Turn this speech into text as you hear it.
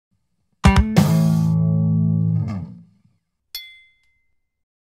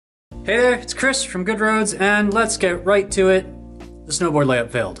Hey there, it's Chris from Good Roads, and let's get right to it. The snowboard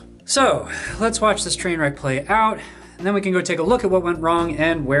layup failed. So, let's watch this train wreck play out, and then we can go take a look at what went wrong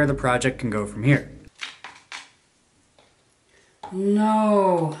and where the project can go from here.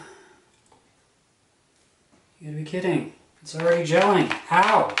 No. You gotta be kidding. It's already gelling.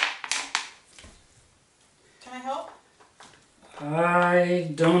 How? Can I help?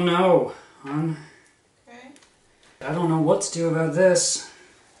 I don't know, hon. Okay. I don't know what to do about this.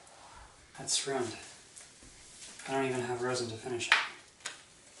 That's ruined. I don't even have resin to finish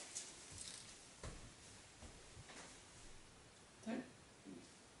it.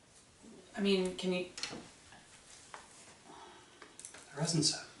 I mean, can you... The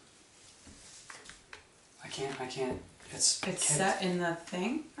resin's set. I can't. It's set in the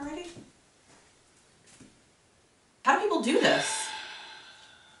thing already? How do people do this?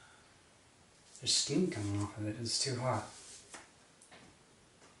 There's steam coming off of it. It's too hot.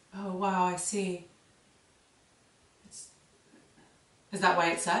 Oh, wow, I see. Is that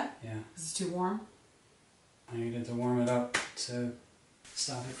why it's set? Yeah. Is it too warm? I needed to warm it up to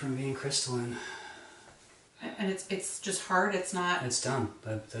stop it from being crystalline. And it's just hard, it's not... It's done.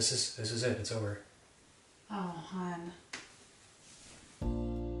 But this is it. It's over. Oh, hon.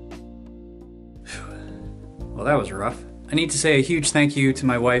 Well, that was rough. I need to say a huge thank you to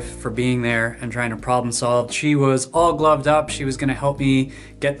my wife for being there and trying to problem solve. She was all gloved up. She was gonna help me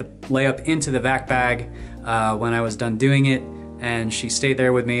get the layup into the vac bag when I was done doing it. And she stayed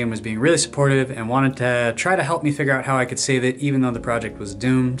there with me and was being really supportive and wanted to try to help me figure out how I could save it even though the project was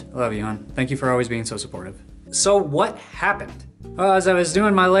doomed. I love you, hon. Thank you for always being so supportive. So what happened? Well, as I was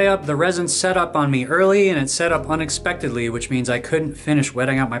doing my layup, the resin set up on me early and it set up unexpectedly, which means I couldn't finish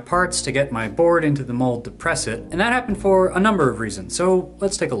wetting out my parts to get my board into the mold to press it. And that happened for a number of reasons, so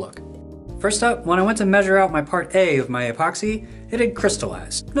let's take a look. First up, when I went to measure out my part A of my epoxy, it had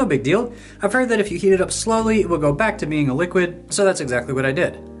crystallized. No big deal. I've heard that if you heat it up slowly, it will go back to being a liquid, so that's exactly what I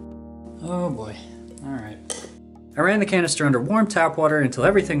did. Oh boy, all right. I ran the canister under warm tap water until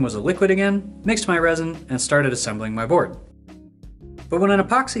everything was a liquid again, mixed my resin, and started assembling my board. But when an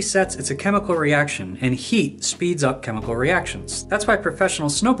epoxy sets, it's a chemical reaction, and heat speeds up chemical reactions. That's why professional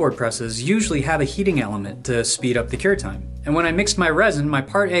snowboard presses usually have a heating element to speed up the cure time. And when I mixed my resin, my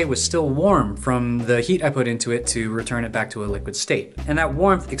part A was still warm from the heat I put into it to return it back to a liquid state. And that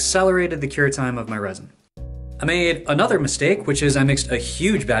warmth accelerated the cure time of my resin. I made another mistake, which is I mixed a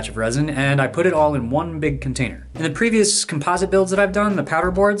huge batch of resin and I put it all in one big container. In the previous composite builds that I've done, the powder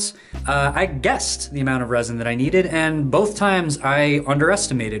boards, I guessed the amount of resin that I needed, and both times I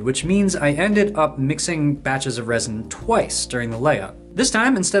underestimated, which means I ended up mixing batches of resin twice during the layup. This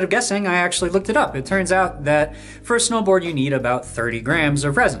time, instead of guessing, I actually looked it up. It turns out that for a snowboard you need about 30 grams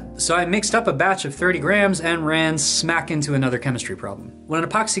of resin. So I mixed up a batch of 30 grams and ran smack into another chemistry problem. When an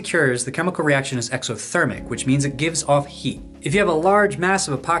epoxy cures, the chemical reaction is exothermic, which means it gives off heat. If you have a large mass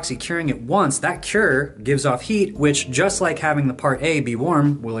of epoxy curing at once, that cure gives off heat, which, just like having the part A be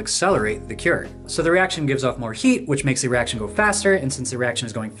warm, will accelerate the cure. So the reaction gives off more heat, which makes the reaction go faster, and since the reaction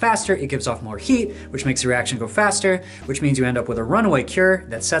is going faster, it gives off more heat, which makes the reaction go faster, which means you end up with a runaway cure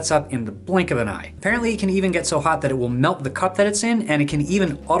that sets up in the blink of an eye. Apparently it can even get so hot that it will melt the cup that it's in, and it can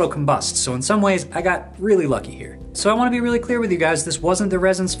even auto-combust, so in some ways I got really lucky here. So I want to be really clear with you guys, this wasn't the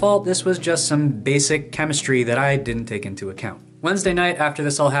resin's fault, this was just some basic chemistry that I didn't take into account. Wednesday night, after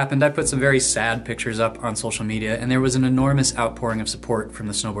this all happened, I put some very sad pictures up on social media, and there was an enormous outpouring of support from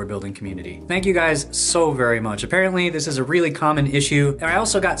the snowboard building community. Thank you guys so very much. Apparently, this is a really common issue, and I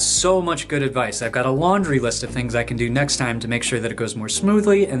also got so much good advice. I've got a laundry list of things I can do next time to make sure that it goes more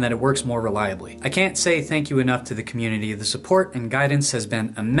smoothly and that it works more reliably. I can't say thank you enough to the community. The support and guidance has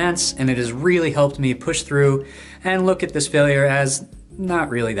been immense, and it has really helped me push through and look at this failure as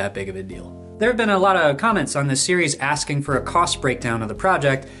not really that big of a deal. There have been a lot of comments on this series asking for a cost breakdown of the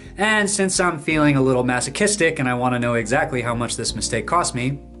project, and since I'm feeling a little masochistic and I want to know exactly how much this mistake cost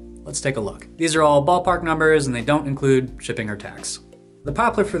me, let's take a look. These are all ballpark numbers and they don't include shipping or tax. The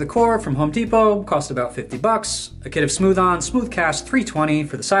poplar for the core from Home Depot cost about 50 bucks. A kit of Smooth-On Smooth Cast 320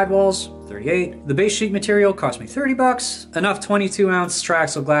 for the sidewalls, 38. The base sheet material cost me 30 bucks. Enough 22-ounce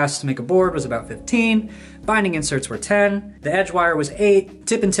triaxle glass to make a board was about 15. Binding inserts were 10. The edge wire was 8.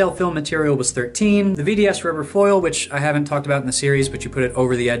 Tip and tail film material was 13. The VDS rubber foil, which I haven't talked about in the series, but you put it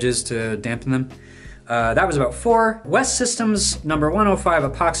over the edges to dampen them. That was about 4. West Systems number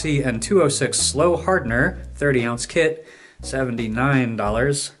 105 epoxy and 206 slow hardener, 30-ounce kit,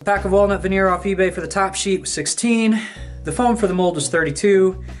 $79. A pack of walnut veneer off eBay for the top sheet was 16. The foam for the mold was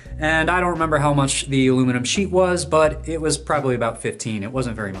 32. And I don't remember how much the aluminum sheet was, but it was probably about 15. It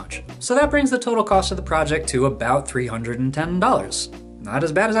wasn't very much. So that brings the total cost of the project to about $310. not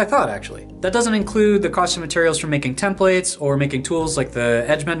as bad as I thought, actually. That doesn't include the cost of materials for making templates or making tools like the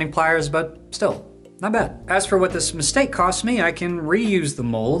edge bending pliers, but still, not bad. As for what this mistake cost me, I can reuse the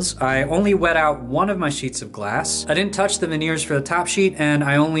molds. I only wet out one of my sheets of glass. I didn't touch the veneers for the top sheet, and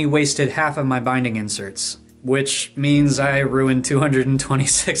I only wasted half of my binding inserts, which means I ruined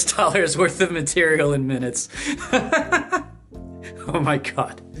 $226 worth of material in minutes. Oh my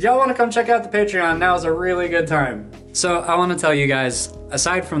god. If y'all want to come check out the Patreon, now's a really good time. So I want to tell you guys,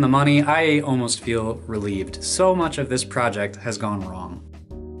 aside from the money, I almost feel relieved. So much of this project has gone wrong.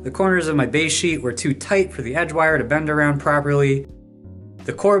 The corners of my base sheet were too tight for the edge wire to bend around properly.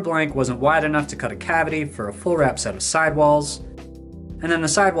 The core blank wasn't wide enough to cut a cavity for a full wrap set of sidewalls. And then the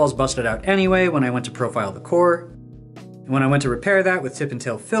sidewalls busted out anyway when I went to profile the core. And when I went to repair that with tip and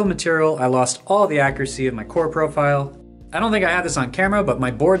tail fill material, I lost all the accuracy of my core profile. I don't think I had this on camera, but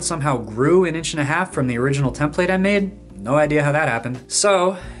my board somehow grew 1.5 inches from the original template I made. No idea how that happened.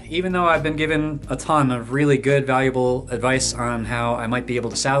 So, even though I've been given a ton of really good, valuable advice on how I might be able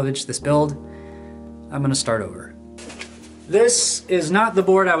to salvage this build, I'm gonna start over. This is not the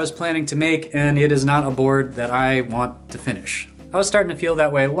board I was planning to make, and it is not a board that I want to finish. I was starting to feel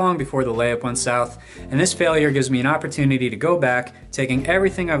that way long before the layup went south, and this failure gives me an opportunity to go back, taking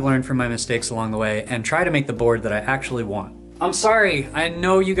everything I've learned from my mistakes along the way, and try to make the board that I actually want. I'm sorry, I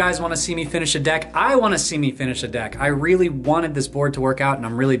know you guys want to see me finish a deck. I want to see me finish a deck. I really wanted this board to work out, and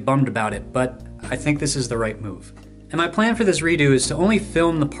I'm really bummed about it, but I think this is the right move. And my plan for this redo is to only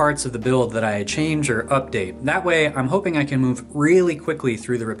film the parts of the build that I change or update. That way, I'm hoping I can move really quickly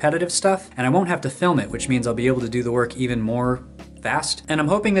through the repetitive stuff, and I won't have to film it, which means I'll be able to do the work even more fast. And I'm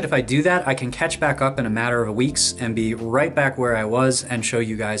hoping that if I do that, I can catch back up in a matter of weeks and be right back where I was and show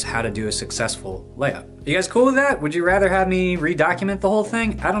you guys how to do a successful layup. You guys cool with that? Would you rather have me redocument the whole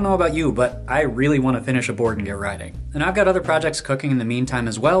thing? I don't know about you, but I really want to finish a board and get riding. And I've got other projects cooking in the meantime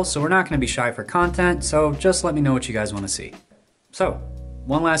as well, so we're not going to be shy for content, so just let me know what you guys want to see. So,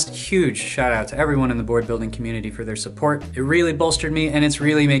 one last huge shout out to everyone in the board building community for their support. It really bolstered me, and it's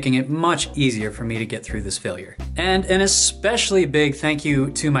really making it much easier for me to get through this failure. And an especially big thank you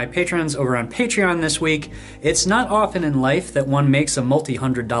to my patrons over on Patreon this week. It's not often in life that one makes a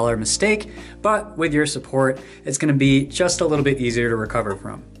multi-$100 mistake, but with your support, it's gonna be just a little bit easier to recover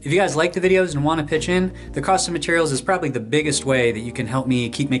from. If you guys like the videos and want to pitch in, the cost of materials is probably the biggest way that you can help me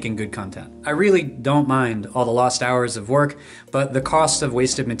keep making good content. I really don't mind all the lost hours of work, but the cost of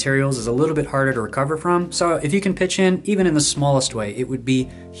wasted materials is a little bit harder to recover from, so if you can pitch in, even in the smallest way, it would be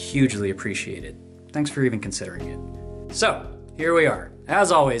hugely appreciated. Thanks for even considering it. So, here we are.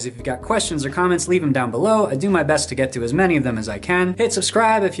 As always, if you've got questions or comments, leave them down below. I do my best to get to as many of them as I can. Hit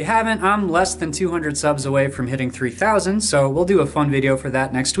subscribe if you haven't. I'm less than 200 subs away from hitting 3,000, so we'll do a fun video for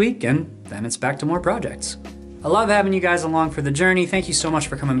that next week, and then it's back to more projects. I love having you guys along for the journey. Thank you so much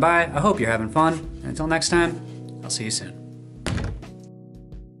for coming by. I hope you're having fun. And until next time, I'll see you soon.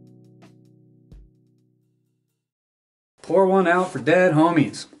 Pour one out for dead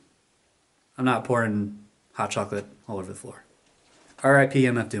homies. I'm not pouring hot chocolate all over the floor. R.I.P.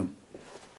 MF Doom.